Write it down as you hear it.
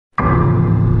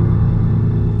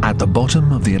At the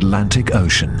bottom of the Atlantic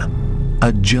Ocean,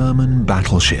 a German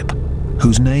battleship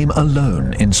whose name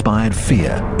alone inspired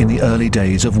fear in the early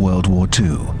days of World War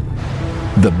II.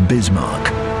 The Bismarck,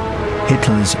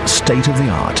 Hitler's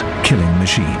state-of-the-art killing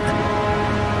machine,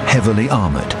 heavily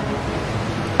armored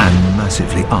and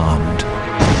massively armed.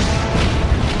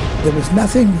 There was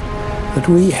nothing that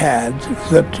we had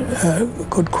that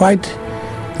could quite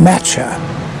match her.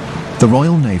 The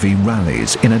Royal Navy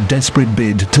rallies in a desperate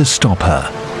bid to stop her.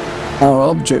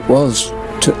 Our object was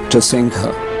to sink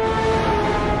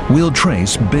her. We'll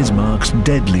trace Bismarck's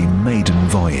deadly maiden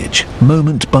voyage,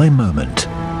 moment by moment,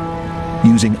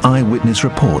 using eyewitness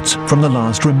reports from the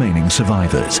last remaining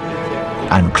survivors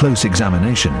and close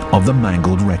examination of the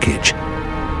mangled wreckage.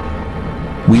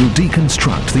 We'll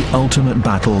deconstruct the ultimate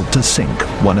battle to sink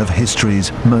one of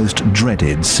history's most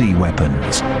dreaded sea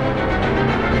weapons.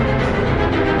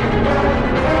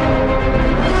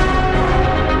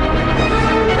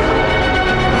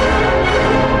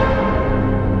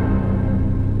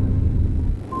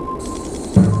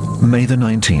 May the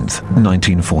 19th,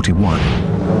 1941.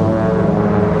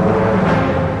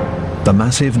 The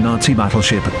massive Nazi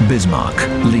battleship Bismarck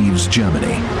leaves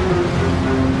Germany,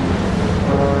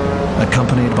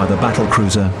 accompanied by the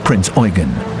battlecruiser Prinz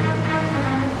Eugen.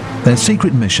 Their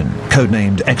secret mission,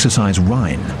 codenamed Exercise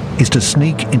Rhine, is to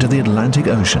sneak into the Atlantic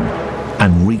Ocean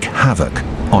and wreak havoc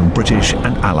on British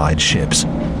and Allied ships.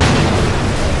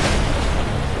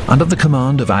 Under the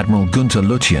command of Admiral Günthera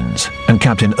Lütjensa and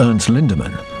Captain Ernst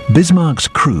Lindemann, Bismarck's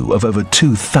crew of over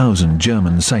 2,000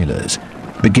 German sailors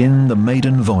begin the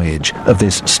maiden voyage of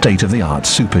this state-of-the-art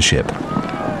supership.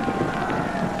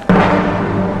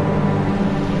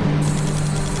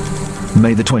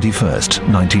 May the 21st,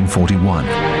 1941.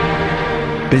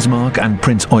 Bismarck and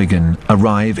Prinz Eugen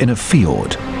arrive in a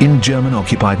fjord in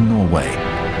German-occupied Norway.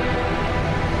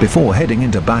 Before heading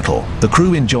into battle, the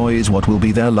crew enjoys what will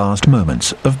be their last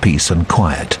moments of peace and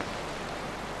quiet.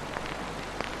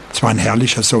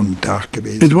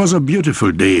 It was a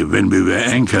beautiful day when we were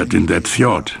anchored in that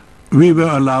fjord. We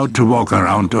were allowed to walk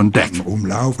around on deck.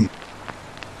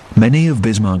 Many of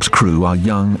Bismarck's crew are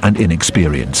young and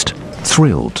inexperienced,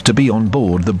 thrilled to be on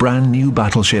board the brand new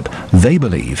battleship they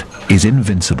believe is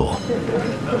invincible.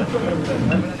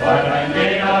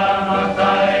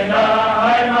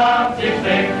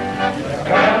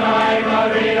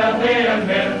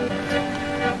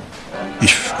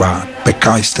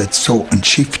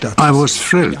 I was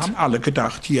thrilled.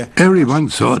 Everyone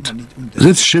thought,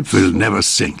 this ship will never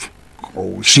sink.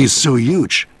 She's so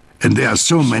huge, and there are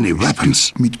so many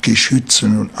weapons.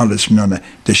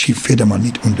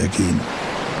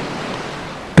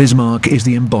 Bismarck is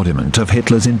the embodiment of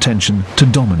Hitler's intention to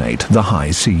dominate the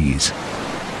high seas.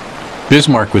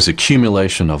 Bismarck was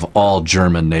accumulation of all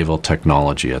German naval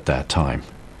technology at that time.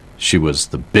 She was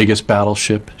the biggest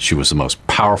battleship, she was the most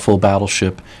powerful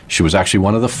battleship, she was actually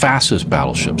one of the fastest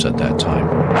battleships at that time.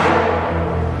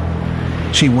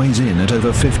 She weighs in at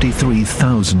over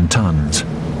 53,000 tons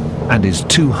and is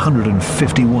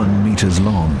 251 meters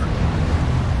long.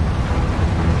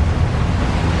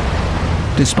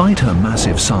 Despite her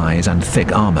massive size and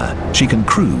thick armor, she can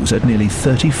cruise at nearly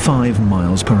 35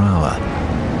 miles per hour.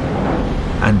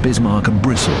 And Bismarck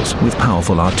bristles with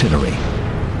powerful artillery.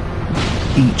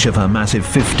 Each of her massive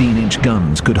 15-inch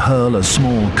guns could hurl a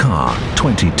small car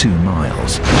 22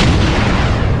 miles.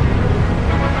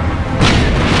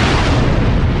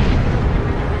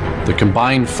 The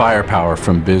combined firepower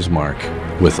from Bismarck,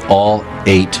 with all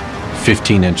 8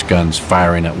 15-inch guns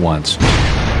firing at once,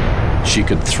 she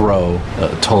could throw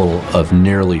a total of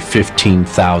nearly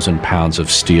 15,000 pounds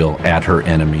of steel at her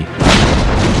enemy.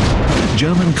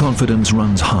 German confidence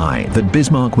runs high that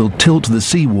Bismarck will tilt the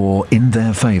sea war in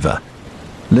their favor.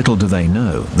 Little do they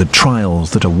know the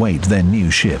trials that await their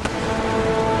new ship.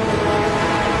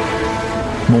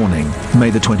 Morning, May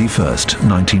the 21st,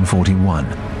 1941.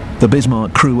 The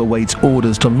Bismarck crew awaits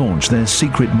orders to launch their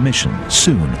secret mission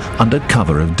soon under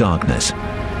cover of darkness.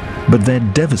 But they're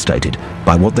devastated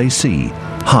by what they see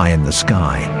high in the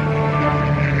sky.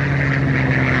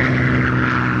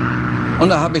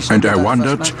 And I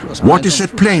wondered, what is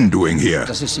that plane doing here?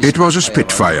 It was a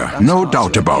Spitfire, no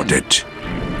doubt about it.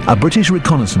 A British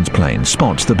reconnaissance plane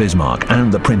spots the Bismarck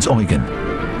and the Prinz Eugen,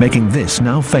 making this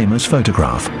now famous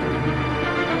photograph.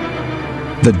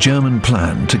 The German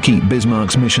plan to keep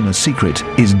Bismarck's mission a secret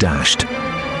is dashed.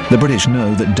 The British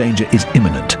know that danger is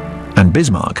imminent, and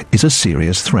Bismarck is a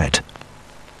serious threat.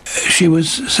 She was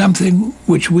something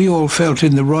which we all felt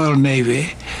in the Royal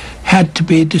Navy had to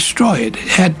be destroyed,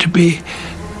 had to be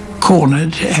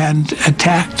cornered and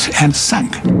attacked and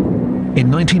sunk. In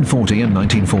 1940 and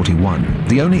 1941,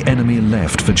 the only enemy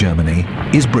left for Germany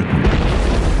is Britain.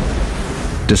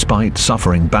 Despite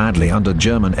suffering badly under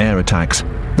German air attacks,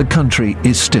 the country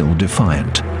is still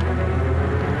defiant.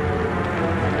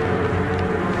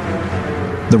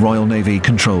 The Royal Navy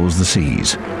controls the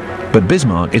seas, but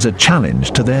Bismarck is a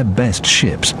challenge to their best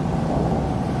ships.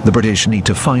 The British need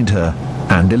to find her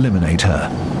and eliminate her.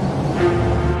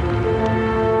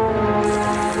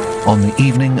 On the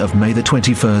evening of May the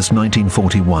 21st,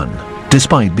 1941,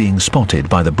 despite being spotted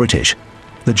by the British,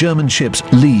 the German ships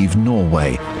leave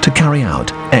Norway to carry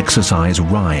out Exercise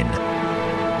Rhine.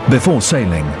 Before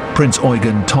sailing, Prinz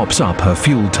Eugen tops up her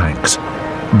fuel tanks.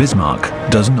 Bismarck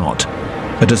does not,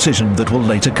 a decision that will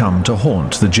later come to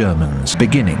haunt the Germans,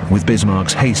 beginning with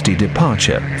Bismarck's hasty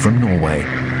departure from Norway.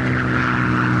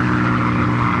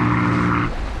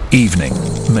 Evening,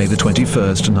 May the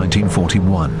 21st,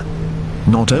 1941.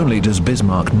 Not only does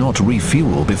Bismarck not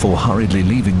refuel before hurriedly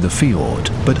leaving the fjord,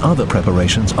 but other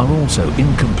preparations are also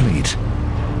incomplete.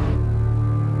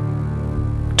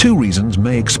 Two reasons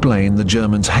may explain the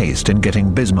Germans' haste in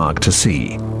getting Bismarck to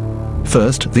sea.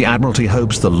 First, the Admiralty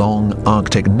hopes the long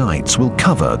Arctic nights will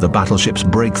cover the battleship's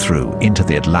breakthrough into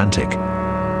the Atlantic.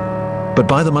 But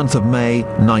by the month of May,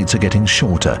 nights are getting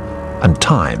shorter, and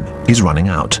time is running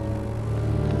out.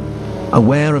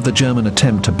 Aware of the German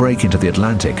attempt to break into the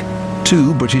Atlantic,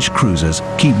 two British cruisers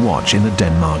keep watch in the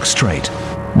Denmark Strait,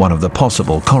 one of the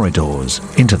possible corridors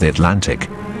into the Atlantic.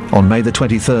 On May the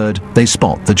 23rd, they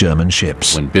spot the German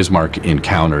ships. When Bismarck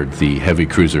encountered the heavy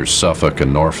cruisers Suffolk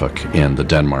and Norfolk in the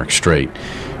Denmark Strait,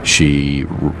 she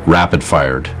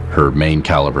rapid-fired her main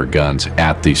caliber guns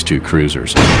at these two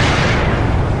cruisers.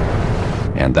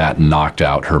 And that knocked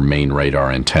out her main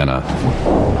radar antenna.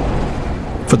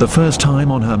 For the first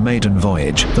time on her maiden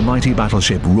voyage, the mighty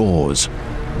battleship roars,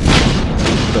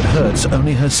 but hurts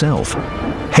only herself.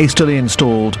 Hastily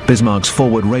installed, Bismarck's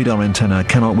forward radar antenna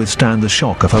cannot withstand the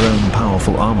shock of her own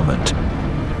powerful armament.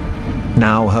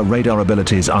 Now her radar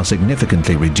abilities are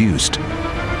significantly reduced.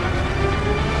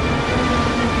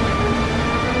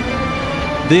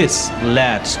 This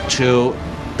led to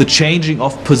the changing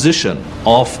of position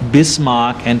of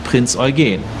Bismarck and Prinz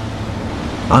Eugen.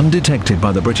 Undetected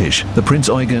by the British, the Prinz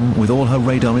Eugen, with all her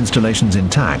radar installations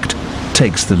intact,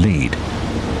 takes the lead.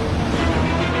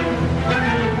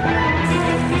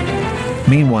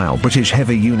 Meanwhile, British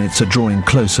heavy units are drawing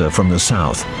closer from the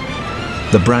south.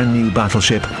 The brand new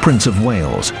battleship Prince of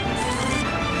Wales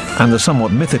and the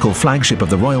somewhat mythical flagship of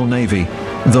the Royal Navy,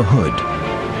 the Hood.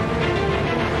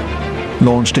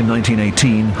 Launched in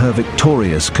 1918, her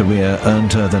victorious career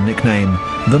earned her the nickname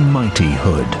the Mighty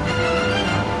Hood.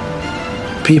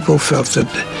 People felt that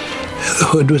the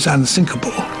Hood was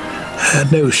unsinkable.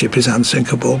 No ship is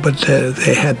unsinkable, but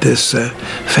they had this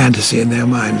fantasy in their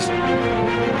minds.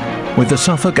 With the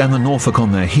Suffolk and the Norfolk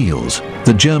on their heels,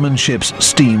 the German ships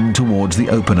steam towards the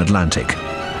open Atlantic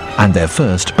and their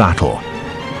first battle.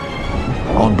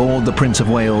 On board the Prince of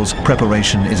Wales,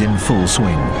 preparation is in full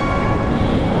swing.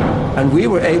 And we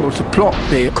were able to plot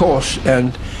the course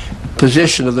and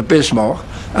position of the Bismarck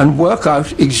and work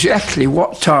out exactly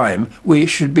what time we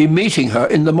should be meeting her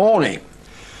in the morning.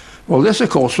 Well, this, of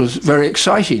course, was very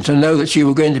exciting to know that you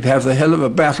were going to have the hell of a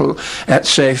battle at,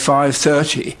 say,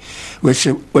 5:30, which,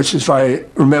 if I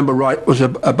remember right, was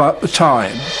about the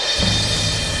time.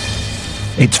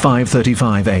 It's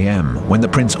 5:35 a.m. when the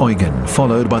Prinz Eugen,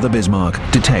 followed by the Bismarck,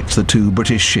 detects the two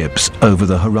British ships over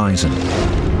the horizon.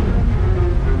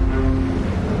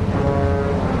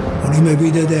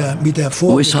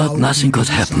 We thought nothing could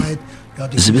happen.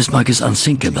 The Bismarck is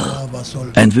unsinkable,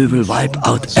 and we will wipe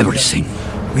out everything.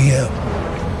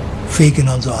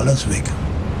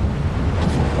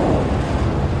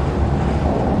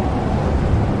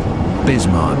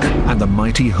 Bismarck and the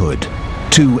Mighty Hood,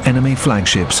 two enemy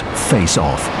flagships, face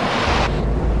off.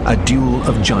 A duel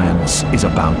of giants is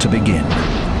about to begin.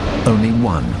 Only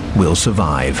one will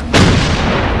survive.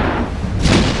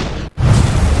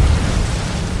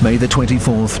 May the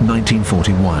 24th,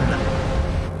 1941.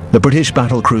 The British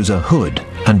battlecruiser Hood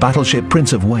and battleship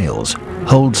Prince of Wales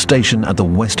hold station at the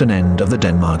western end of the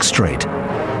Denmark Strait,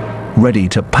 ready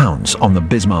to pounce on the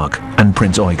Bismarck and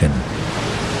Prinz Eugen.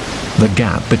 The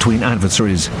gap between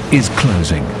adversaries is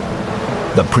closing.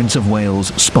 The Prince of Wales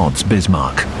spots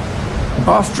Bismarck.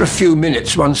 After a few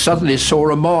minutes, one suddenly saw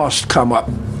a mast come up,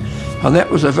 and that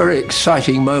was a very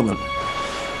exciting moment.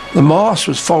 The mast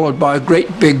was followed by a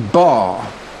great big bar.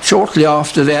 Shortly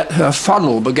after that, her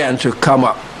funnel began to come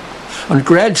up, and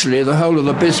gradually the whole of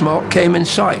the Bismarck came in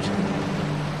sight.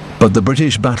 But the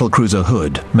British battlecruiser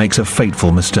Hood makes a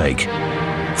fateful mistake.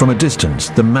 From a distance,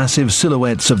 the massive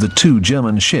silhouettes of the two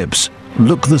German ships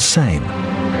look the same.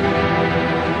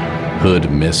 Hood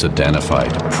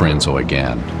misidentified Prinz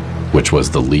Eugen, which was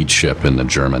the lead ship in the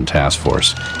German task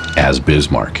force, as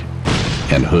Bismarck.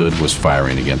 And Hood was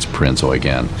firing against Prinz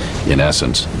Eugen, in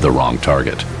essence, the wrong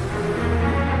target.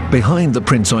 Behind the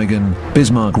Prinz Eugen,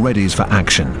 Bismarck readies for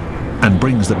action and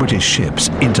brings the British ships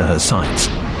into her sights.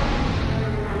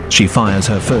 She fires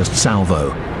her first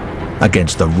salvo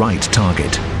against the right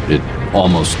target. It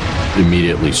almost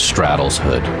immediately straddles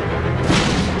Hood.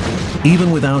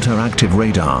 Even without her active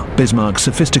radar, Bismarck's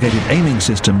sophisticated aiming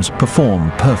systems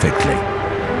perform perfectly.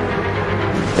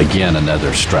 Again,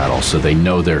 another straddle, so they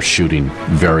know they're shooting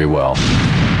very well.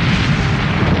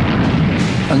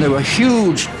 And there were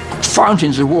huge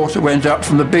fountains of water went up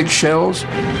from the big shells.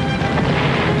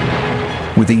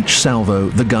 With each salvo,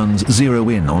 the guns zero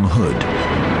in on Hood.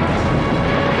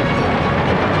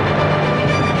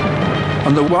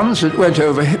 And the ones that went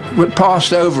over,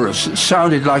 passed over us, it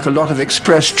sounded like a lot of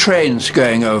express trains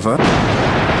going over.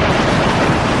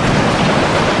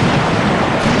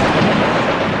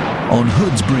 On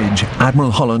Hood's bridge,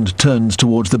 Admiral Holland turns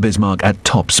towards the Bismarck at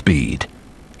top speed.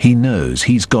 He knows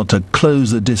he's got to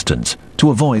close the distance to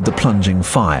avoid the plunging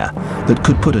fire that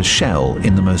could put a shell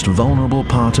in the most vulnerable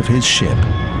part of his ship,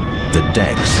 the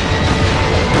decks.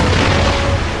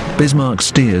 Bismarck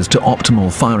steers to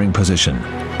optimal firing position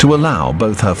to allow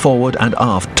both her forward and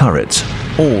aft turrets,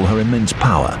 all her immense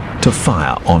power, to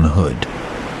fire on Hood.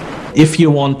 If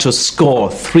you want to score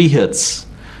 3 hits,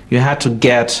 you had to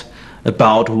get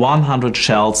about 100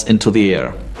 shells into the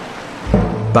air.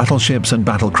 Battleships and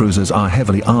battlecruisers are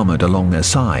heavily armored along their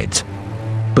sides,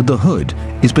 but the Hood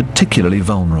is particularly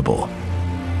vulnerable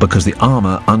because the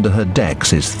armor under her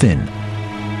decks is thin.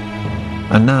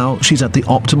 And now she's at the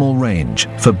optimal range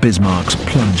for Bismarck's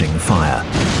plunging fire.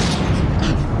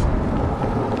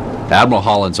 Admiral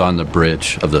Holland's on the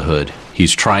bridge of the Hood.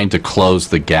 He's trying to close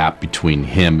the gap between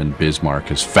him and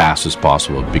Bismarck as fast as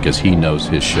possible because he knows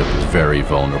his ship is very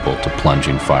vulnerable to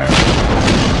plunging fire.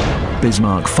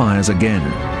 Bismarck fires again.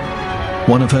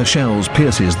 One of her shells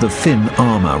pierces the thin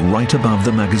armor right above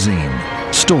the magazine,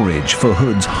 storage for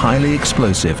Hood's highly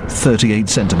explosive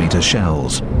 38-centimeter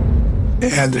shells.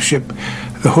 And the ship,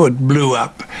 the Hood, blew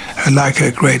up like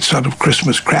a great sort of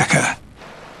Christmas cracker.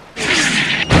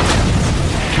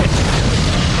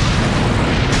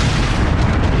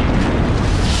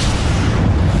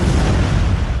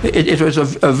 It was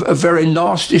a very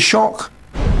nasty shock.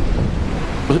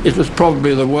 It was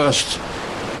probably the worst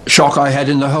shock I had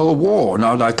in the whole war,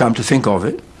 now that I come to think of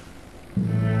it.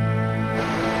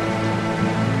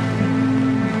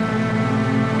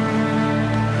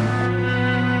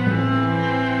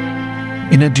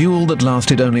 In a duel that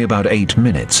lasted only about 8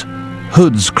 minutes,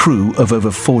 Hood's crew of over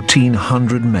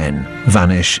 1,400 men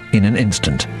vanish in an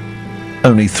instant.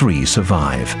 Only 3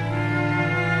 survive.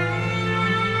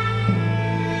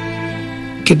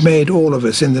 It made all of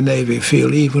us in the Navy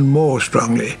feel even more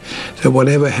strongly that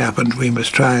whatever happened, we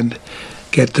must try and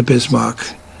get the Bismarck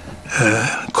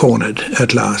cornered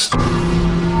at last.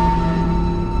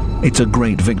 It's a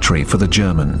great victory for the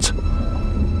Germans.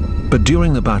 But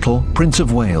during the battle, Prince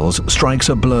of Wales strikes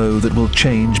a blow that will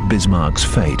change Bismarck's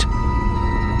fate.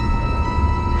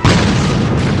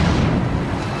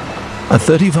 A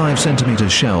 35-centimeter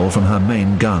shell from her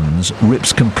main guns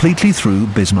rips completely through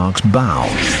Bismarck's bow,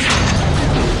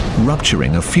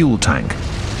 rupturing a fuel tank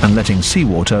and letting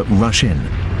seawater rush in.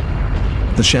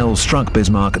 The shell struck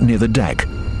Bismarck near the deck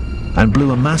and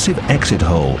blew a massive exit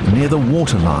hole near the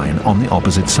waterline on the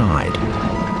opposite side.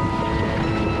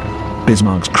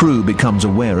 Bismarck's crew becomes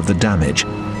aware of the damage,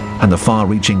 and the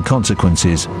far-reaching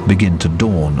consequences begin to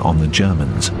dawn on the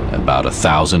Germans. About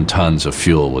 1,000 tons of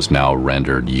fuel was now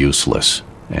rendered useless,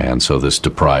 and so this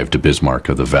deprived Bismarck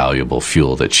of the valuable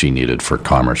fuel that she needed for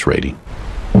commerce raiding.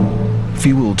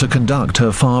 Fuel to conduct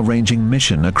her far-ranging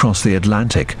mission across the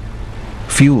Atlantic.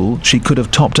 Fuel she could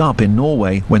have topped up in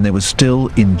Norway when they were still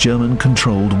in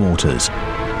German-controlled waters.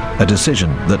 A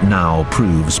decision that now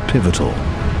proves pivotal.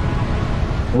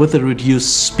 With the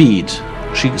reduced speed,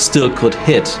 she still could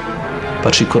hit,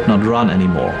 but she could not run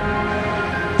anymore.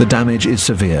 The damage is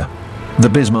severe. The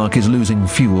Bismarck is losing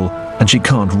fuel, and she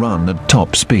can't run at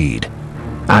top speed.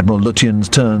 Admiral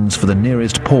Lütjensa turns for the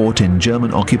nearest port in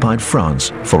German-occupied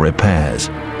France for repairs.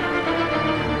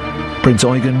 Prinz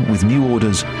Eugen, with new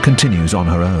orders, continues on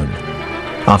her own.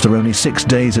 After only 6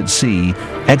 days at sea,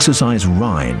 Exercise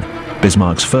Rhine,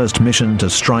 Bismarck's first mission to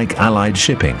strike Allied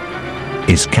shipping,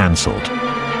 is cancelled.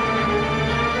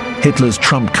 Hitler's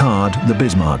trump card, the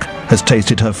Bismarck, has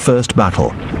tasted her first battle,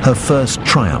 her first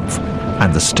triumph,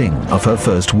 and the sting of her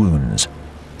first wounds.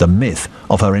 the myth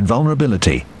of her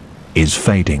invulnerability is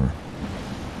fading.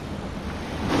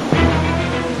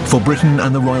 For Britain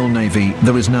and the Royal Navy,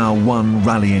 there is now one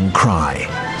rallying cry: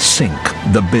 sink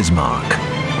the Bismarck.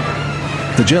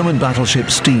 The German battleship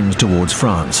steams towards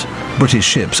France, British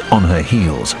ships on her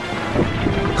heels.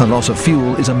 Her loss of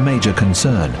fuel is a major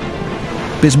concern.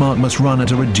 Bismarck must run at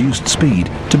a reduced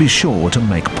speed to be sure to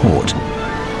make port.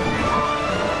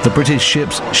 The British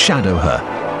ships shadow her,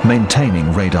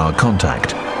 maintaining radar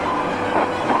contact.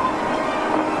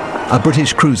 A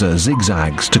British cruiser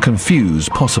zigzags to confuse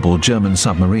possible German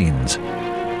submarines.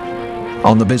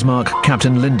 On the Bismarck,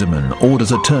 Captain Lindemann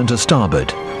orders a turn to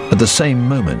starboard at the same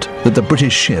moment that the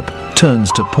British ship turns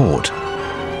to port.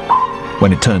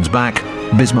 When it turns back,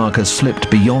 Bismarck has slipped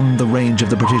beyond the range of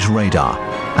the British radar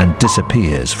and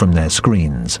disappears from their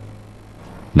screens.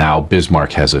 Now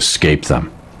Bismarck has escaped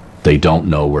them. They don't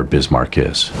know where Bismarck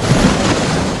is.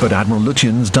 But Admiral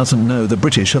Lütjensa doesn't know the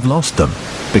British have lost them,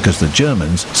 because the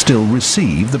Germans still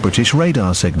receive the British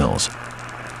radar signals.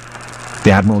 The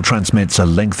Admiral transmits a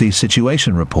lengthy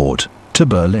situation report to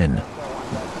Berlin.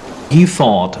 He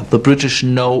thought the British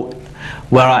know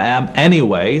where I am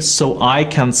anyway, so I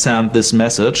can send this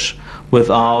message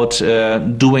without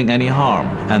doing any harm.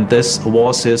 And this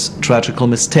was his tragical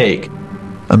mistake.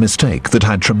 A mistake that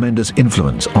had tremendous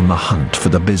influence on the hunt for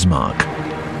the Bismarck.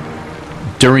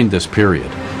 During this period,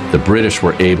 the British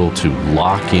were able to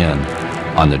lock in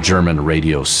on the German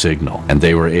radio signal, and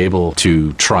they were able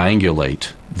to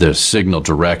triangulate the signal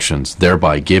directions,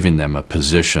 thereby giving them a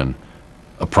position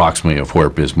approximately of where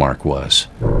Bismarck was.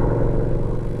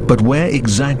 But where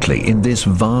exactly in this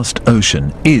vast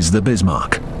ocean is the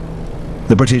Bismarck?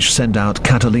 The British send out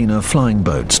Catalina flying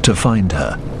boats to find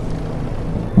her.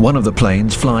 One of the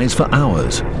planes flies for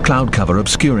hours, cloud cover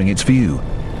obscuring its view.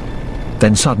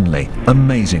 Then suddenly,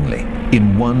 amazingly,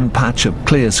 in one patch of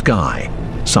clear sky,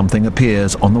 something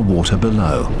appears on the water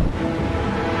below.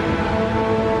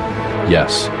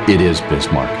 Yes, it is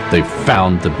Bismarck. They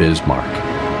found the Bismarck.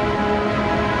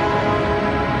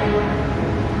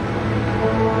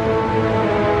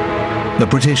 The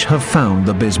British have found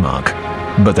the Bismarck,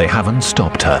 but they haven't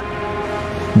stopped her.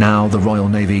 Now the Royal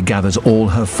Navy gathers all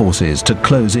her forces to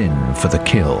close in for the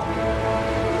kill.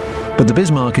 But the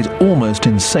Bismarck is almost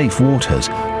in safe waters,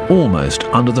 almost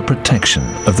under the protection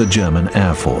of the German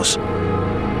Air Force.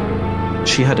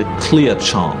 She had a clear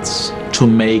chance to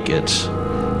make it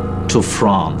to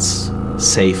France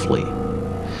safely.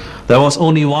 There was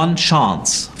only one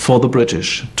chance for the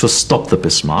British to stop the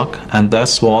Bismarck, and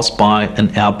this was by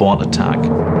an airborne attack.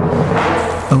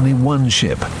 Only one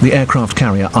ship, the aircraft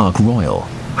carrier Ark Royal,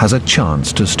 has a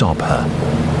chance to stop her.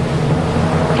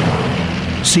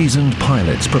 Seasoned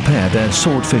pilots prepare their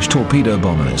swordfish torpedo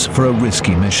bombers for a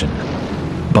risky mission.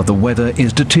 But the weather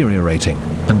is deteriorating,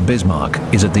 and Bismarck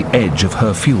is at the edge of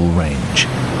her fuel range.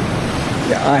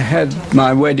 I had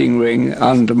my wedding ring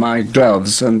under my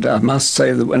gloves, and I must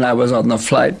say that when I was on the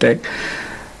flight deck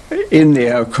in the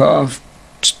aircraft,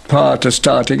 prior to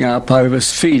starting up, I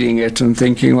was feeling it and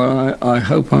thinking, well, I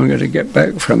hope I'm going to get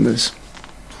back from this.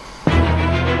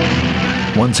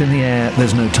 Once in the air,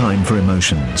 there's no time for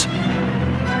emotions.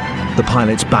 The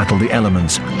pilots battle the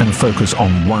elements and focus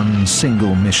on one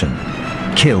single mission: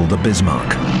 kill the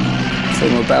Bismarck.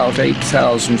 From about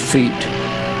 8,000 feet,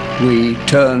 we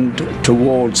turned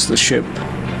towards the ship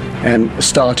and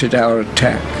started our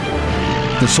attack.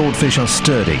 The swordfish are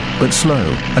sturdy but slow,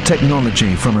 a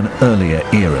technology from an earlier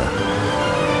era.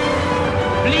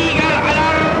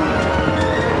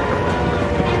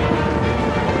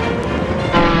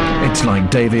 It's like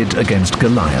David against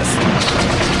Goliath.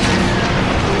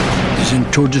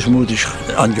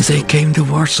 They came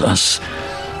towards us,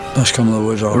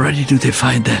 ready to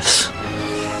defy death.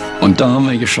 And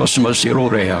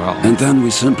then we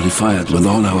simply fired with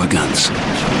all our guns.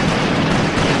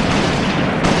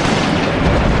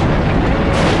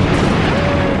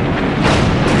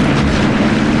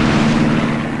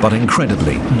 But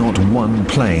incredibly, not one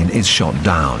plane is shot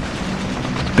down.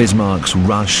 Bismarck's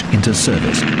rush into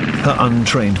service, her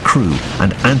untrained crew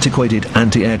and antiquated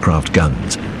anti-aircraft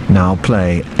guns now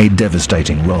play a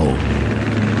devastating role.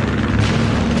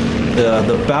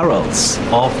 The barrels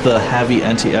of the heavy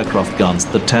anti-aircraft guns,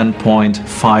 the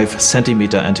 10.5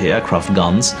 centimeter anti-aircraft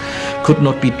guns, could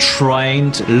not be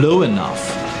trained low enough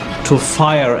to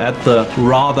fire at the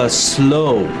rather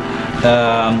slow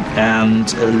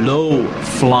and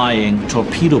low-flying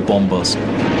torpedo bombers.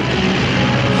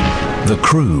 The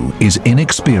crew is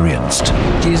inexperienced.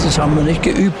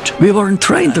 We weren't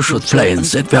trained to shoot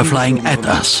planes that were flying at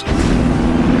us.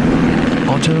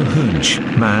 Otto Hunsch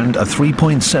manned a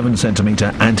 3.7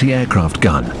 centimeter anti-aircraft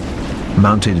gun.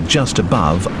 mounted just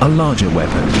above a larger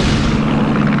weapon.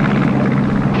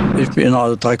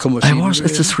 I was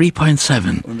at the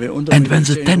 3.7, and when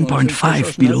the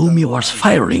 10.5 below me was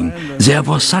firing, there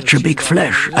was such a big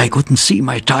flash I couldn't see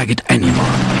my target anymore.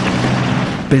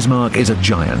 Bismarck is a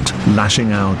giant,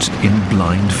 lashing out in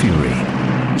blind fury.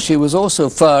 She was also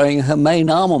firing her main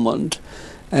armament,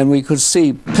 and we could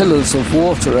see pillars of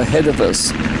water ahead of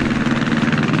us.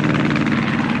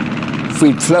 If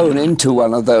we'd flown into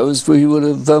one of those, we would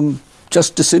have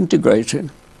just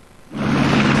disintegrated.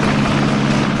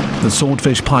 The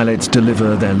Swordfish pilots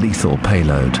deliver their lethal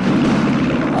payload.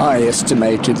 I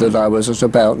estimated that I was at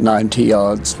about 90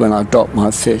 yards when I dropped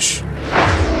my fish.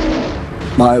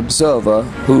 My observer,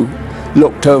 who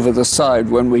looked over the side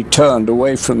when we turned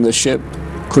away from the ship,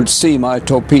 could see my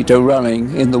torpedo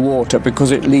running in the water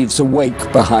because it leaves a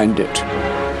wake behind it.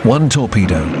 One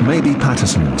torpedo, maybe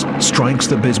Patterson's, strikes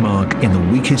the Bismarck in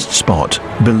the weakest spot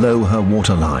below her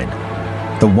waterline,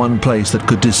 the one place that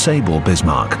could disable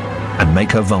Bismarck and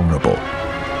make her vulnerable.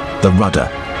 The rudder,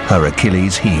 her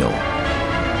Achilles heel.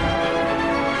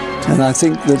 And I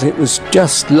think that it was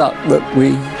just luck that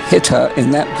we hit her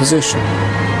in that position.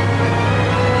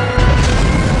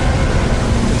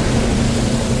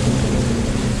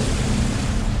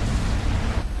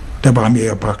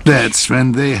 That's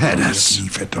when they had us.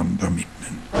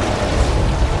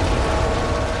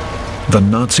 The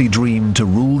Nazi dream to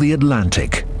rule the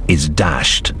Atlantic is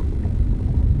dashed.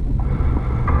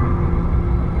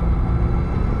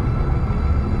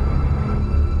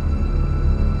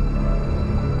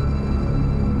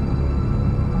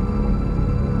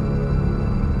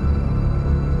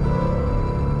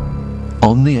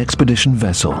 On the expedition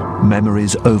vessel,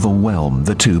 memories overwhelm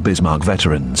the two Bismarck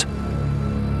veterans.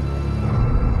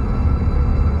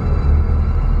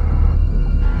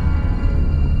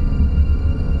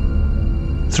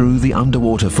 Through the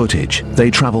underwater footage, they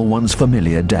travel once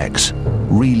familiar decks,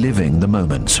 reliving the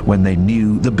moments when they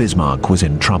knew the Bismarck was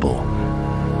in trouble.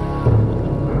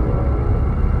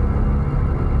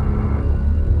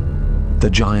 The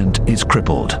giant is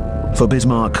crippled. For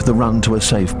Bismarck, the run to a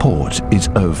safe port is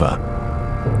over.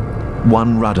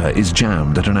 One rudder is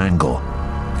jammed at an angle.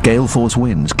 Gale force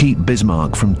winds keep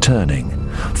Bismarck from turning,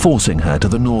 forcing her to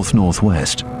the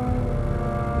north-northwest.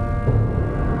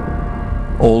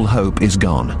 All hope is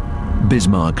gone.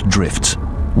 Bismarck drifts,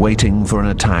 waiting for an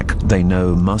attack they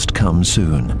know must come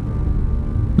soon.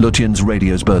 Lütjens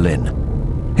radios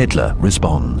Berlin. Hitler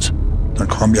responds.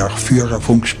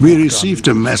 We received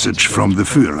a message from the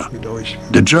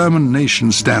Führer. The German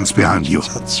nation stands behind you.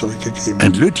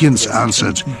 And Lütjens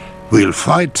answered, "We'll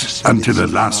fight until the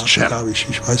last shell."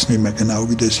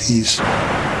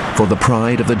 For the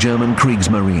pride of the German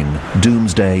Kriegsmarine,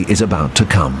 doomsday is about to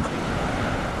come.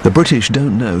 The British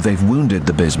don't know they've wounded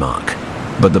the Bismarck,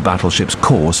 but the battleship's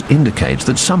course indicates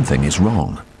that something is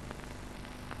wrong.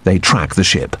 They track the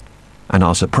ship and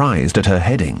are surprised at her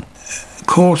heading.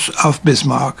 Course of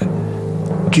Bismarck,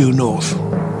 due north.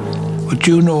 But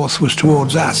due north was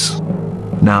towards us.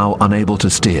 Now unable to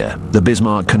steer, the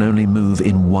Bismarck can only move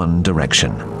in one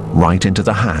direction, right into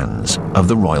the hands of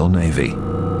the Royal Navy.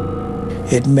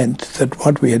 It meant that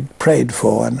what we had prayed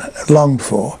for and longed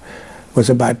for was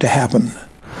about to happen.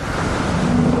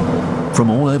 From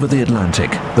all over the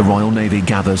Atlantic, the Royal Navy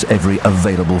gathers every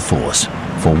available force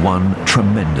for one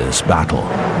tremendous battle.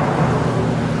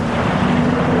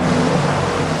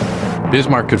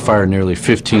 Bismarck could fire nearly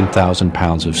 15,000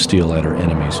 pounds of steel at her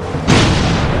enemies.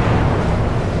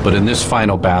 But in this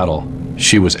final battle,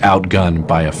 she was outgunned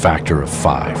by a factor of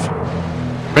 5.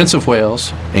 Prince of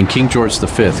Wales and King George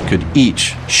V could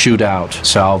each shoot out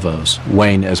salvos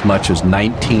weighing as much as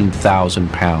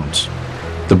 19,000 pounds.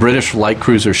 The British light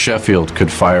cruiser Sheffield could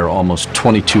fire almost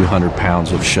 2,200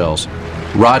 pounds of shells.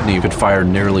 Rodney could fire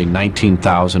nearly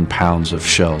 19,000 pounds of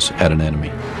shells at an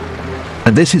enemy.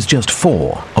 And this is just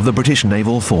 4 of the British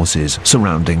naval forces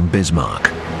surrounding Bismarck.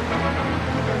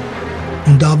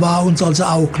 Then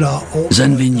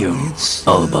we knew,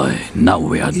 oh boy, now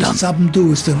we are done.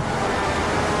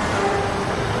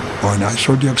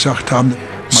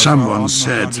 Someone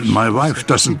said, "My wife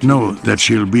doesn't know that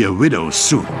she'll be a widow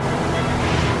soon."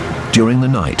 During the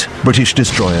night, British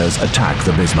destroyers attack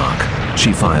the Bismarck.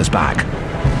 She fires back.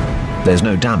 There's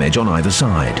no damage on either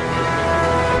side.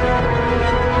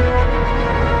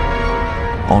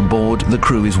 On board, the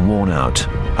crew is worn out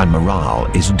and morale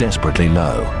is desperately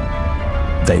low.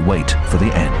 They wait for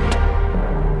the end.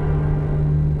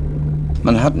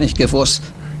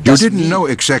 You didn't know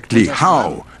exactly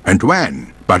how and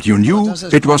when, but you knew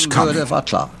it was coming.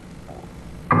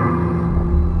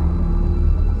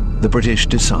 The British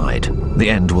decide the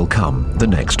end will come the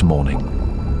next morning.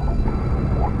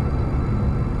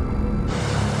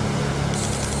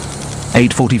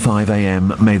 8:45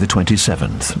 a.m. May the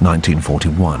 27th,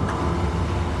 1941.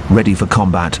 Ready for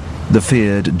combat, the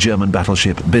feared German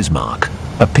battleship Bismarck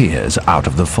appears out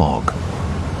of the fog.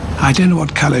 I don't know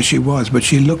what color she was, but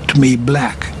she looked to me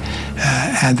black,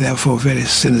 and therefore very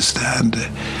sinister and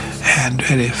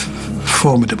very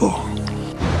formidable.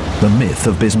 The myth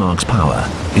of Bismarck's power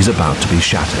is about to be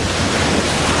shattered.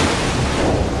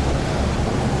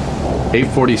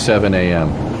 8:47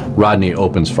 a.m. Rodney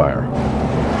opens fire.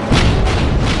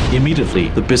 Immediately,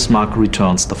 the Bismarck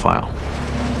returns the fire.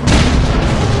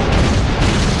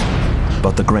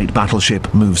 But the great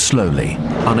battleship moves slowly.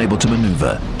 Unable to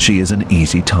maneuver, she is an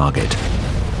easy target.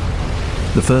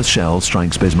 The first shell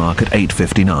strikes Bismarck at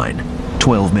 8:59,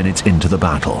 12 minutes into the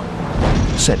battle.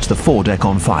 Sets the foredeck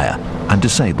on fire and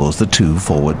disables the two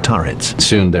forward turrets.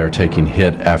 Soon they're taking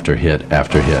hit after hit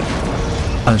after hit.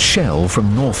 A shell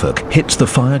from Norfolk hits the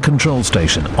fire control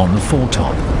station on the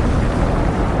foretop.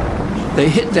 They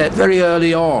hit that very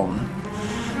early on,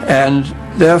 and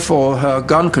therefore her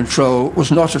gun control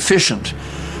was not efficient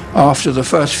after the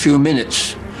first few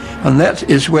minutes. And that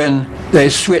is when they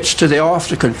switched to the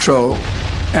after control,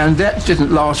 and that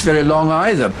didn't last very long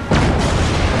either.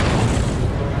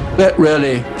 That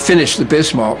really finished the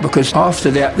Bismarck, because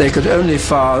after that they could only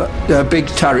fire their big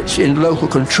turrets in local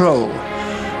control,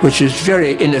 which is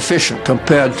very inefficient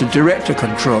compared to director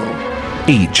control.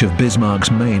 Each of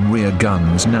Bismarck's main rear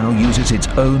guns now uses its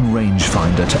own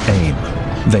rangefinder to aim.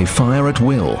 They fire at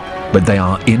will, but they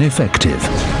are ineffective.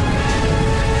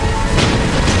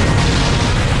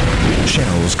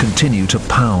 Shells continue to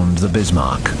pound the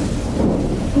Bismarck.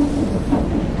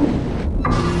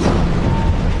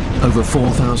 Over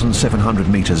 4,700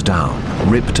 meters down,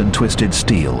 ripped and twisted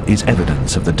steel is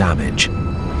evidence of the damage.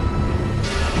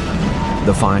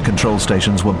 The fire control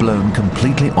stations were blown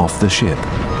completely off the ship.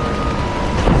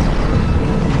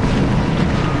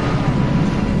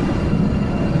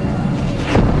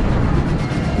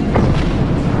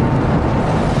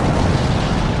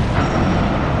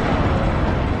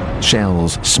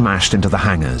 Shells smashed into the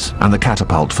hangars and the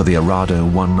catapult for the Arado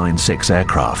 196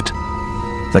 aircraft.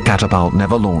 The catapult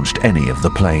never launched any of the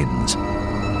planes.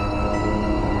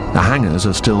 The hangars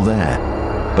are still there,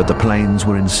 but the planes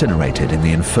were incinerated in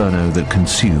the inferno that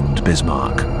consumed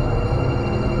Bismarck.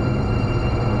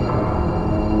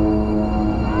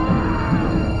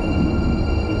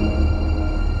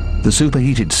 The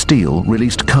superheated steel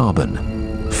released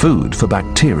carbon, food for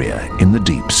bacteria in the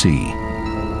deep sea.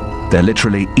 They're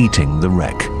literally eating the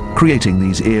wreck, creating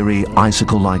these eerie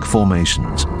icicle-like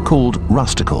formations called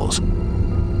rusticles.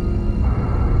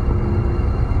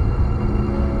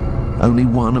 Only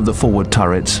one of the forward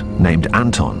turrets, named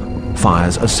Anton,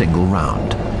 fires a single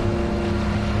round.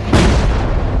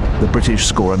 The British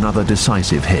score another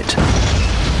decisive hit.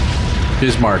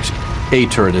 Bismarck's A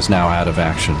turret is now out of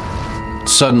action.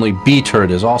 Suddenly, B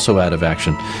turret is also out of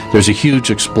action. There's a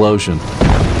huge explosion.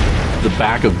 The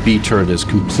back of B turret is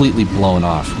completely blown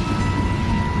off.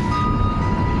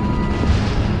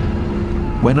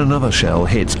 When another shell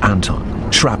hits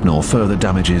Anton, shrapnel further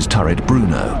damages turret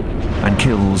Bruno and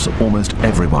kills almost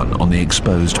everyone on the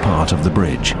exposed part of the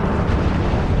bridge.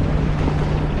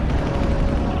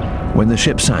 When the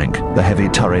ship sank, the heavy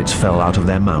turrets fell out of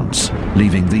their mounts,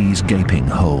 leaving these gaping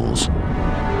holes.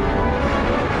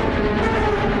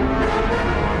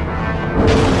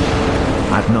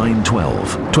 At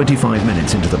 9:12, 25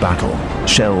 minutes into the battle,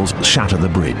 shells shatter the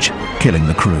bridge, killing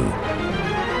the crew.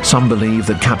 Some believe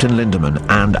that Captain Lindemann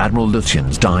and Admiral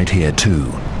Lütjens died here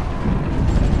too.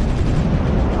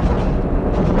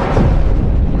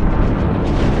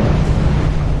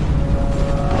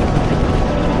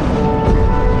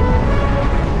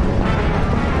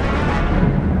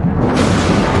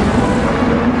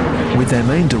 With their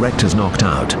main directors knocked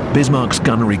out, Bismarck's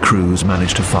gunnery crews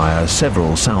managed to fire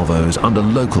several salvos under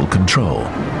local control.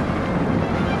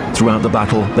 Throughout the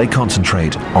battle, they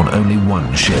concentrate on only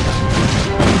one ship.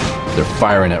 They're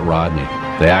firing at Rodney.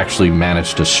 They actually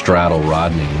managed to straddle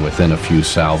Rodney within a few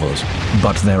salvos.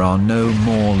 But there are no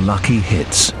more lucky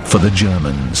hits for the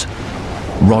Germans.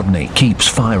 Rodney keeps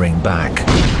firing back.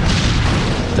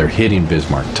 They're hitting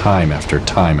Bismarck time after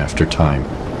time after time.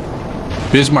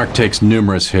 Bismarck takes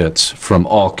numerous hits from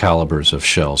all calibers of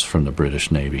shells from the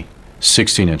British Navy.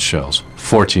 16-inch shells,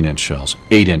 14-inch shells,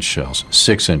 8-inch shells,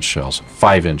 6-inch shells,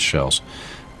 5-inch shells.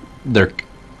 They're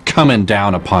coming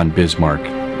down upon Bismarck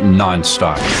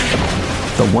non-stop.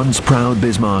 The once proud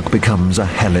Bismarck becomes a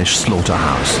hellish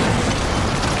slaughterhouse.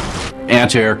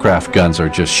 Anti-aircraft guns are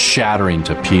just shattering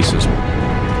to pieces.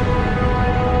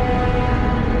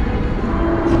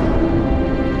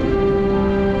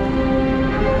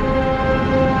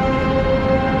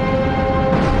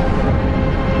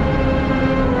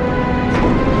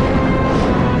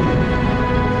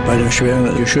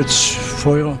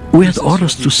 We had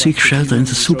orders to seek shelter in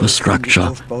the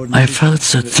superstructure. I felt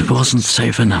that it wasn't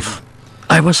safe enough.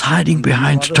 I was hiding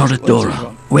behind turret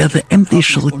Dora, where the empty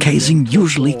shell casing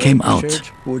usually came out.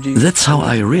 That's how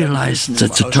I realized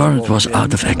that the turret was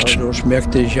out of action.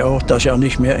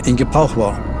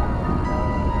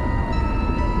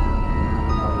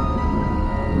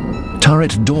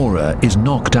 Turret Dora is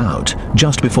knocked out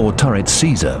just before turret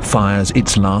Caesar fires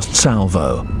its last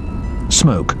salvo.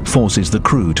 Smoke forces the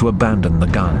crew to abandon the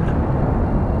gun.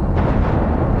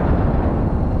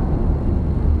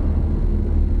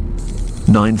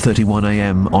 "9:31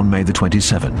 a.m. on May the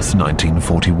 27th,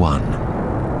 1941.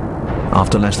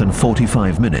 After less than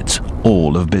 45 minutes,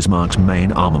 all of Bismarck's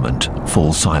main armament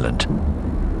falls silent.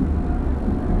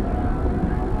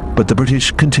 But the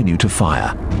British continue to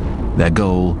fire, their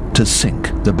goal to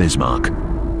sink the Bismarck.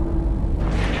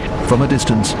 From a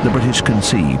distance, the British can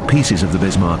see pieces of the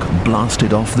Bismarck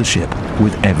blasted off the ship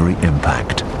with every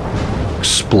impact.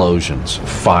 Explosions,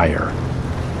 fire.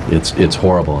 It's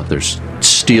horrible. There's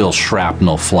steel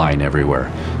shrapnel flying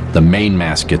everywhere. The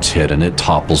mainmast gets hit and it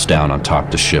topples down on top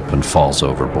of the ship and falls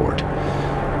overboard.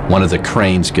 One of the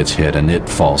cranes gets hit and it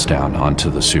falls down onto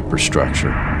the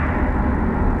superstructure.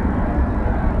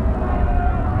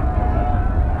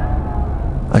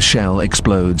 A shell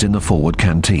explodes in the forward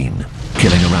canteen,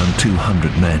 killing around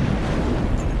 200 men.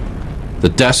 The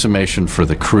decimation for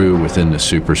the crew within the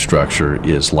superstructure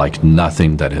is like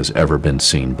nothing that has ever been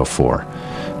seen before.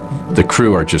 The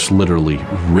crew are just literally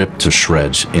ripped to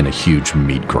shreds in a huge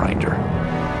meat grinder.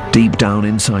 Deep down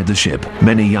inside the ship,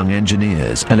 many young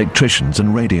engineers, electricians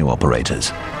and radio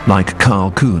operators, like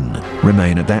Karl Kuhn,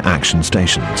 remain at their action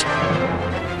stations.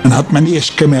 I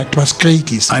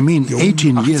mean,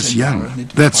 18 years young,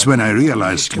 that's when I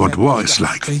realized what war is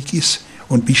like.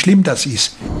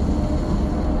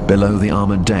 Below the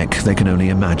armored deck, they can only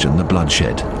imagine the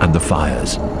bloodshed and the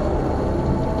fires.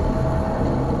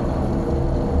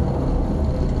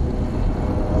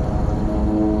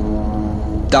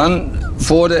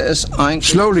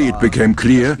 Slowly it became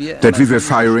clear that we were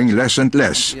firing less and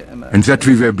less, and that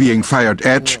we were being fired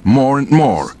at more and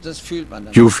more.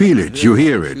 You feel it, you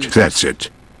hear it, that's it.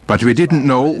 But we didn't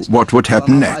know what would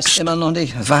happen next.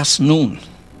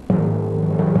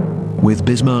 With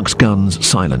Bismarck's guns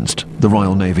silenced, the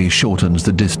Royal Navy shortens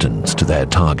the distance to their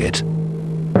target.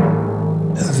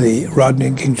 The Rodney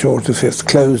and King George V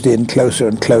closed in closer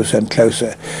and closer and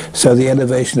closer, so the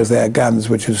elevation of their guns,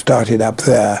 which had started up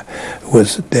there,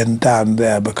 was then down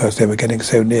there because they were getting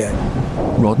so near.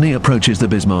 Rodney approaches the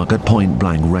Bismarck at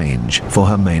point-blank range for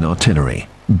her main artillery.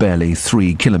 Barely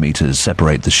 3 kilometers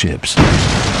separate the ships.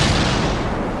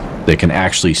 They can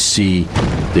actually see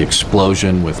the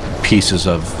explosion with pieces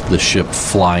of the ship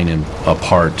flying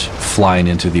apart, flying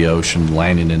into the ocean,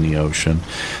 landing in the ocean.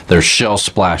 There's shell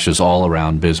splashes all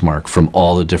around Bismarck from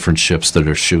all the different ships that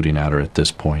are shooting at her at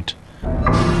this point.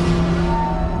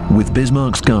 With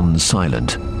Bismarck's guns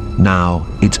silent, now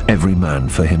it's every man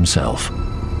for himself.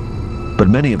 But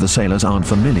many of the sailors aren't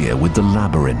familiar with the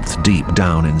labyrinth deep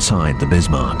down inside the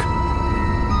Bismarck.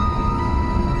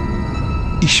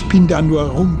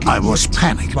 I was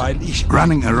panicked,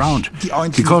 running around,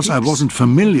 because I wasn't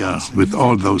familiar with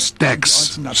all those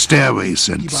decks, stairways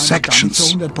and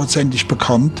sections.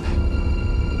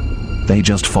 They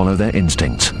just follow their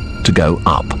instincts to go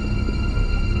up.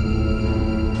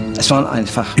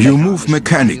 You move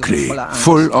mechanically,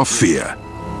 full of fear.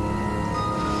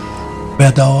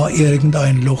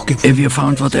 If you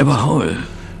found whatever hole,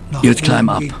 you'd climb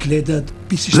up.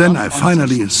 Then I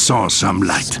finally saw some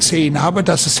light.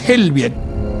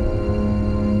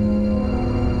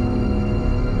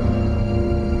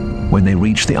 When they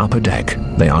reach the upper deck,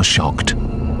 they are shocked.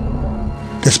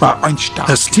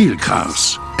 A steel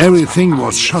cars. Everything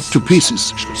was shot to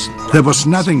pieces. There was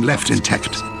nothing left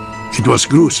intact. It was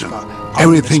gruesome.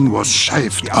 Everything was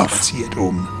shaved off.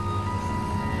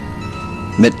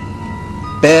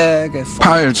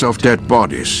 Piles of dead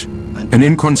bodies. An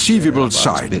inconceivable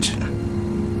sight.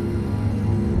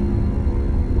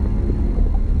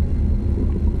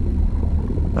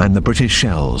 And the British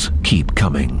shells keep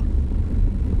coming.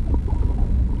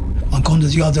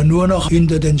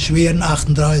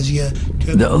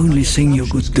 The only thing you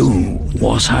could do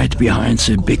was hide behind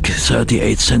the big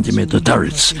 38-centimeter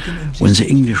turrets when the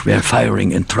English were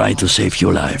firing and try to save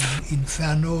your life.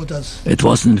 It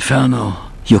was an inferno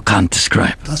you can't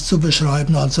describe.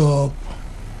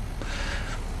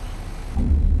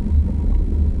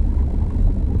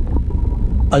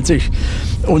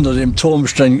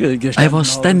 I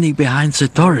was standing behind the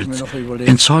turret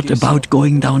and thought about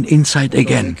going down inside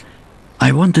again.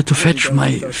 I wanted to fetch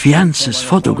my fiancé's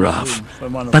photograph,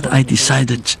 but I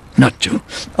decided not to.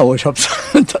 Aber ich hab's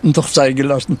dann doch sein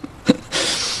gelassen.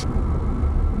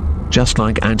 Just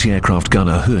like anti-aircraft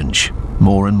gunner Hunch,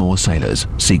 more and more sailors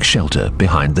seek shelter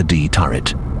behind the D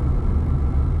turret.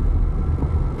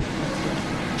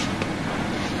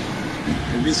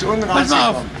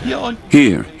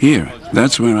 Here,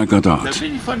 that's where I got out.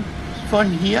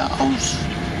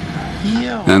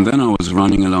 And then I was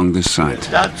running along this side.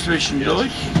 Up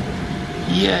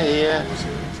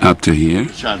to here.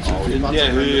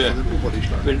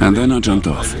 And then I jumped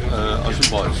off.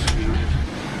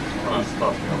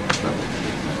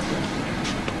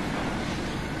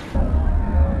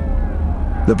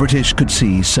 The British could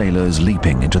see sailors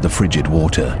leaping into the frigid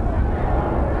water.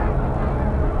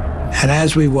 And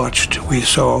as we watched, we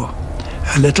saw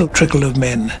a little trickle of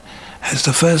men. As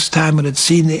the first time one had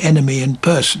seen the enemy in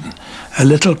person, a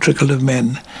little trickle of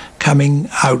men coming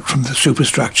out from the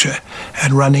superstructure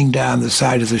and running down the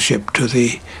side of the ship to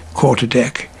the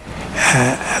quarterdeck,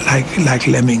 like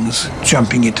lemmings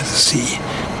jumping into the sea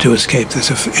to escape this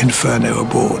inferno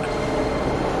aboard.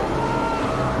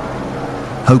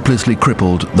 Hopelessly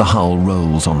crippled, the hull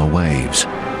rolls on the waves.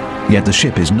 Yet the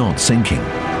ship is not sinking.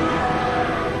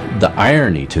 The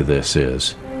irony to this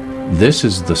is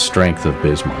the strength of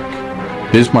Bismarck.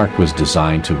 Bismarck was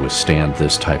designed to withstand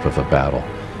this type of a battle.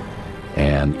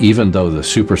 And even though the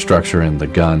superstructure and the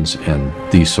guns and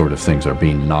these sort of things are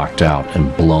being knocked out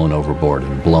and blown overboard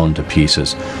and blown to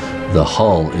pieces, the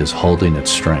hull is holding its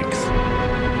strength.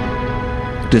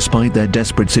 Despite their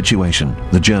desperate situation,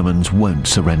 the Germans won't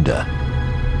surrender.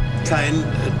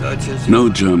 No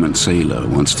German sailor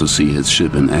wants to see his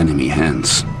ship in enemy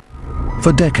hands.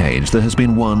 For decades, there has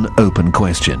been one open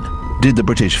question. Did the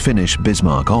British finish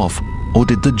Bismarck off, or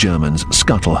did the Germans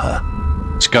scuttle her?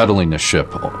 Scuttling the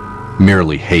ship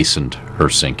merely hastened her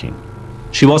sinking.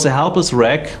 She was a helpless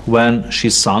wreck when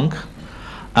she sunk,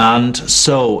 and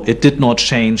so it did not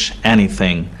change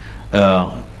anything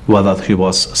whether he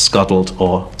was scuttled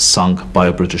or sunk by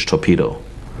a British torpedo.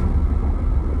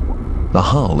 The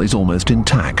hull is almost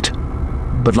intact,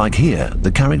 but like here,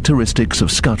 the characteristics of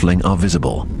scuttling are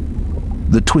visible.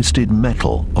 The twisted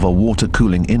metal of a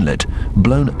water-cooling inlet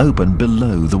blown open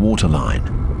below the waterline.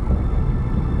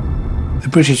 The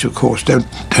British, of course, don't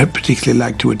particularly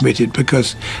like to admit it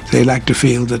because they like to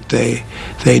feel that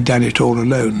they'd done it all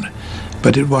alone.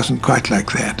 But it wasn't quite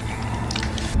like that.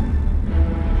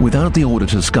 Without the order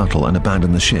to scuttle and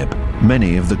abandon the ship,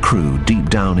 many of the crew deep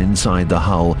down inside the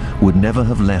hull would never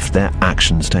have left their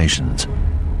action stations.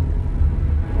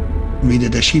 As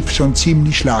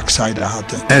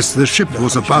the ship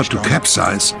was about to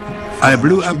capsize, I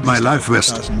blew up my life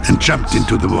vest and jumped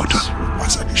into the water.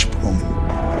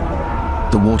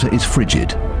 The water is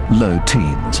frigid, low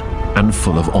teens, and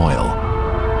full of oil.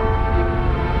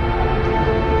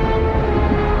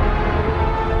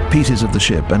 Pieces of the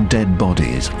ship and dead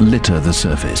bodies litter the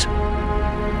surface.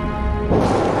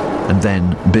 And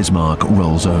then Bismarck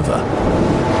rolls over.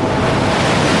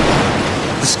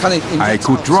 I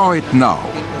could draw it now.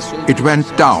 It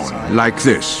went down like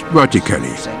this,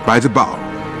 vertically, by the bow.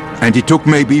 And it took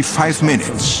maybe 5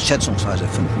 minutes.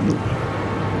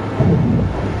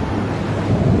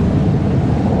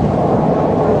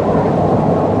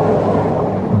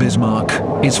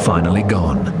 Bismarck is finally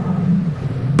gone.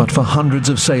 But for hundreds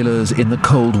of sailors in the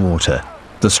cold water,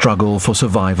 the struggle for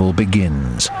survival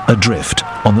begins, adrift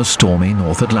on the stormy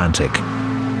North Atlantic.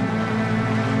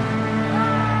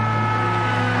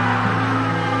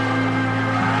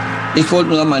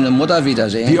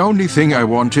 The only thing I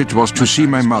wanted was to see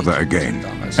my mother again,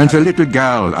 and the little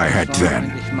girl I had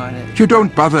then. You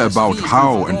don't bother about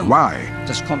how and why.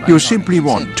 You simply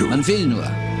want to.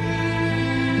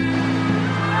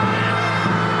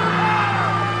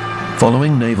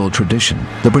 Following naval tradition,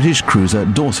 the British cruiser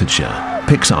Dorsetshire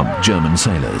picks up German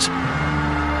sailors.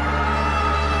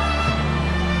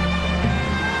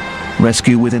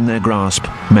 Rescue within their grasp,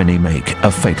 many make a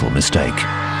fatal mistake.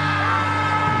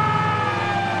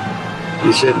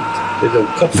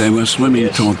 They were swimming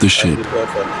toward the ship.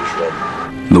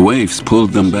 The waves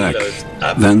pulled them back,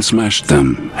 then smashed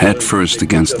them head first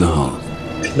against the hull.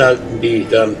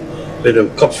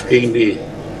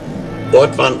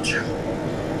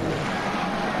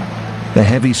 The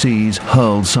heavy seas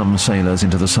hurled some sailors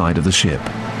into the side of the ship,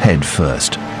 head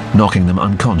first, knocking them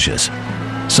unconscious,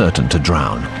 certain to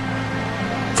drown.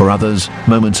 For others,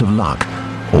 moments of luck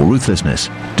or ruthlessness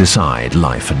decide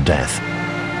life and death.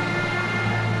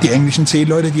 Die englischen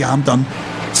Seeleute, die haben dann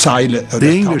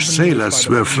The English sailors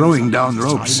were throwing down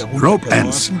ropes, rope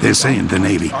ends, they say in the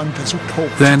Navy.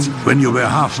 Then, when you were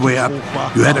halfway up,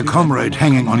 you had a comrade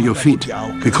hanging on your feet,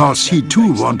 because he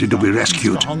too wanted to be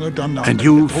rescued, and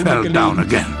you fell down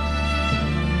again.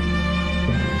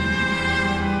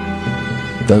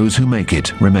 Those who make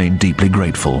it remain deeply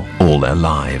grateful all their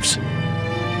lives.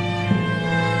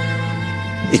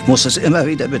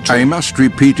 I must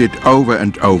repeat it over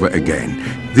and over again.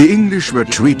 The English were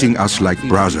treating us like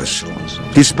brothers,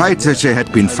 despite that they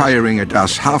had been firing at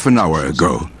us half an hour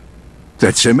ago.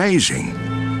 That's amazing.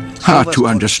 Hard to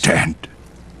understand.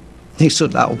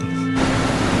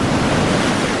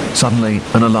 Suddenly,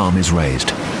 an alarm is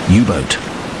raised. U-boat.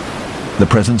 The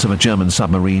presence of a German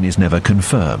submarine is never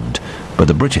confirmed, but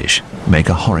the British make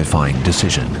a horrifying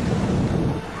decision.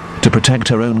 To protect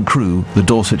her own crew, the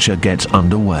Dorsetshire gets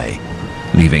underway,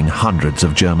 leaving hundreds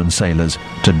of German sailors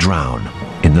to drown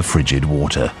in the frigid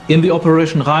water. In the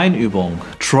Operation Rheinübung,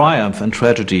 triumph and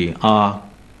tragedy are,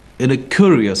 in a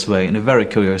very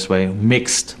curious way,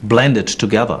 mixed, blended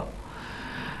together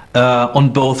on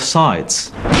both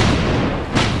sides.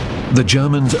 The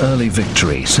Germans' early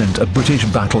victory sent a British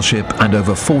battleship and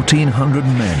over 1,400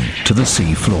 men to the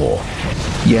sea floor.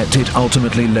 Yet it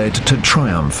ultimately led to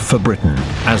triumph for Britain,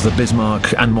 as the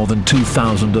Bismarck and more than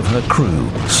 2,000 of her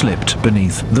crew slipped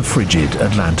beneath the frigid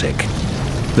Atlantic.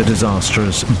 The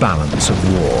disastrous balance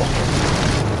of war.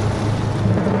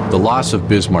 The loss of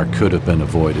Bismarck could have been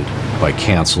avoided by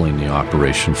canceling the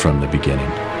operation from the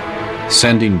beginning.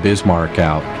 Sending Bismarck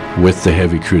out with the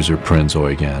heavy cruiser Prinz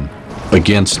Eugen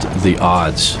against the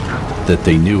odds that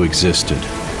they knew existed,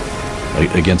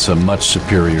 against a much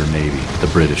superior Navy, the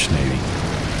British Navy,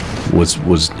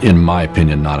 was in my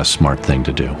opinion, not a smart thing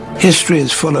to do. History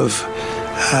is full of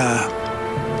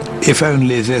if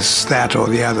only this, that, or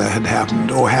the other had happened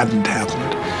or hadn't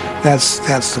happened. That's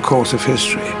the course of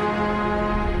history.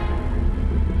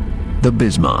 The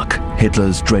Bismarck,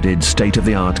 Hitler's dreaded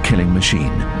state-of-the-art killing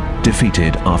machine,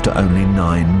 defeated after only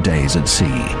 9 days at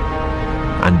sea,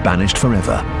 and banished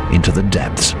forever into the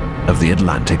depths of the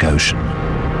Atlantic Ocean.